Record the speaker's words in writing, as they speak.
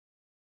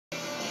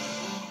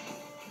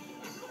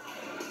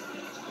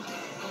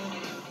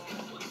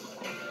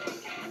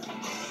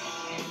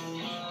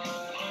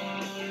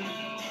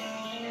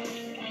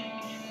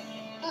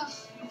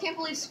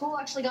believe school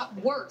actually got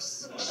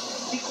worse.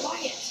 Be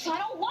quiet. I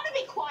don't want to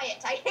be quiet.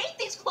 I hate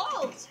these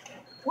clothes.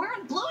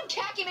 Wearing blue and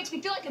khaki makes me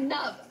feel like a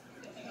nub.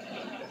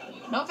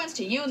 No offense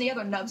to you and the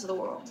other nubs of the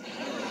world.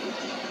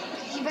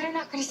 You better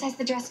not criticize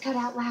the dress code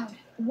out loud.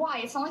 Why?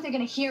 It's not like they're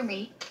gonna hear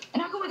me.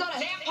 And how can we go to...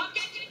 Sam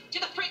Pumpkin, to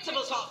the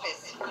principal's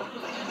office.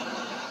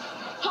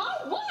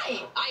 Huh?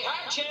 Why? I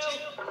heard you.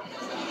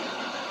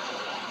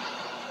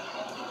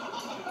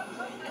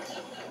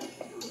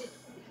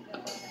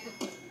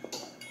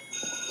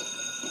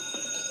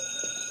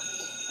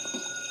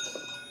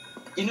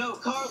 You know,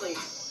 Carly,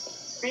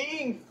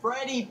 being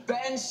Freddie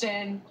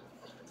Benson,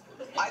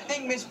 I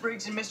think Miss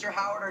Briggs and Mr.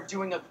 Howard are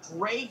doing a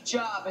great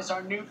job as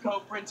our new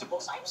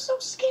co-principals. I'm so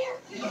scared.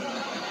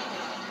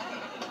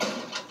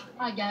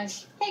 Hi,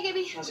 guys. Hey,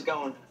 Gibby. How's it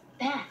going?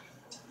 Bad.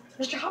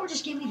 Mr. Howard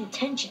just gave me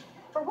detention.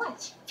 For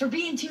what? For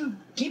being too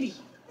gibby.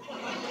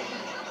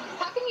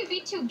 How can you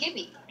be too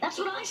gibby? That's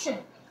what I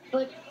said.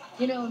 But,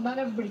 you know, not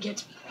everybody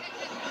gets me.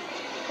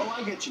 Oh,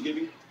 I get you,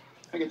 Gibby.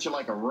 I get you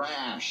like a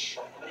rash.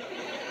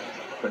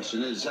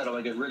 Question is, how do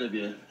I get rid of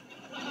you?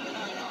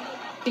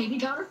 Baby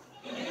powder?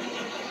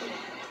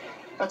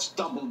 That's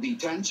double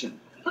detention.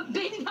 But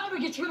baby powder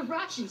gets rid of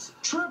rashes.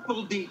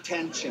 Triple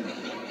detention.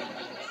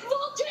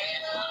 Volcano!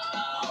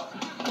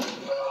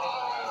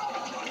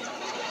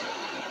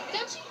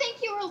 Don't you think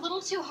you were a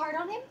little too hard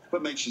on him?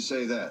 What makes you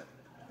say that?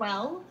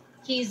 Well,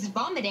 he's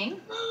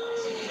vomiting.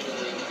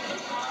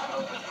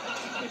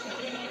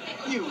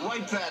 You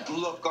wipe that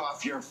look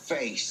off your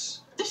face.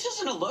 This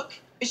isn't a look.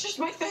 It's just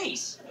my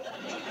face.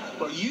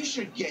 Well, you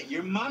should get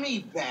your money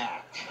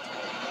back.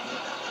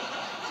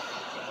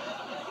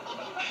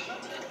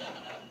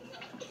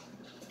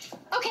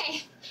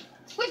 Okay,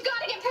 we've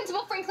got to get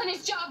Principal Franklin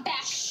his job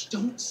back. Shh,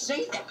 don't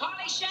say that.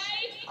 Carly Shay,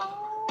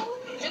 Oh,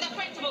 to the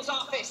principal's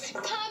office.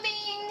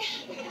 coming.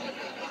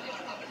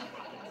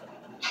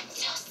 I'm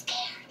so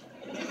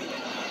scared.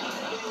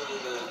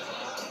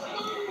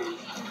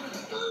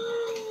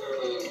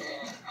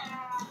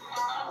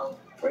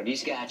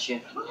 Freddie's got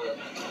you.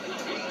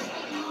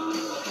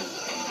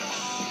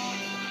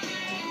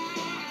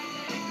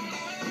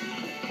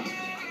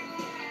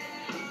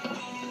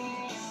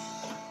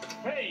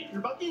 Hey,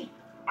 you're Bucky?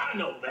 I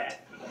know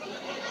that.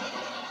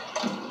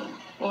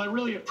 Well, I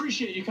really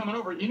appreciate you coming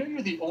over. You know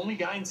you're the only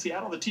guy in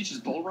Seattle that teaches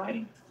bull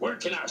riding? Where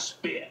can I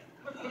spit?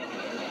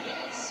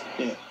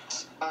 Spit.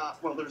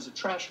 Well, there's a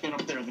trash can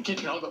up there in the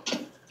kitchen. I'll go.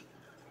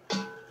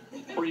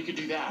 Or you could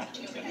do that.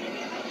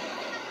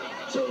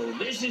 So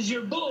this is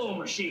your bull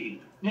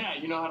machine. Yeah,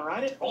 you know how to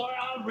ride it? Boy,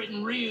 I've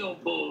ridden real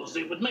bulls.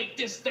 It would make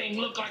this thing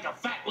look like a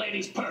fat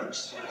lady's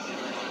purse.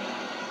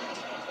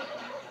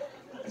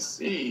 I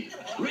see.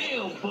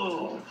 Real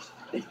bulls.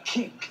 They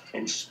kick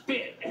and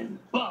spit and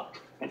buck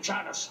and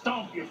try to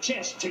stomp your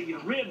chest till your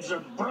ribs are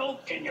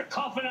broke and you're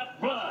coughing up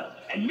blood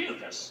and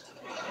mucus.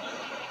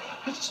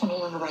 I just want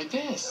to learn to ride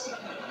this.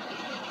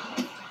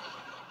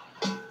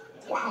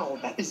 Wow,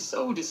 that is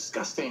so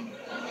disgusting.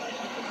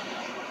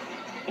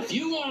 If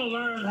you want to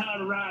learn how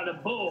to ride a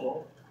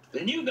bull,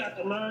 then you got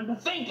to learn to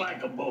think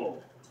like a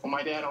bull. Well,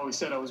 my dad always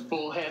said I was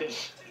bullheaded.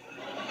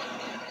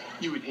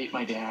 You would hate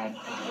my dad.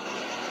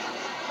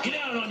 Get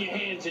down on your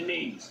hands and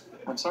knees.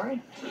 I'm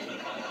sorry?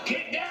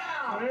 Get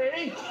down!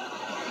 Hey!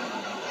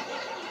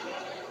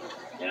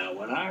 Now,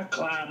 when I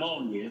climb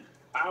on you,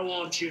 I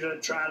want you to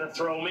try to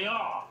throw me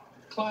off.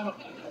 Climb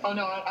up. Oh,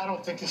 no, I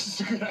don't think this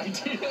is a good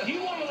idea.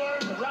 You want to learn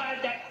to ride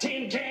that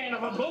tin can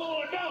of a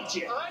bull, don't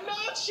you? I'm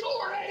not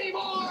sure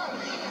anymore!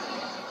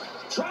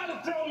 Try to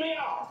throw me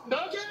off.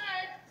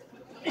 Okay!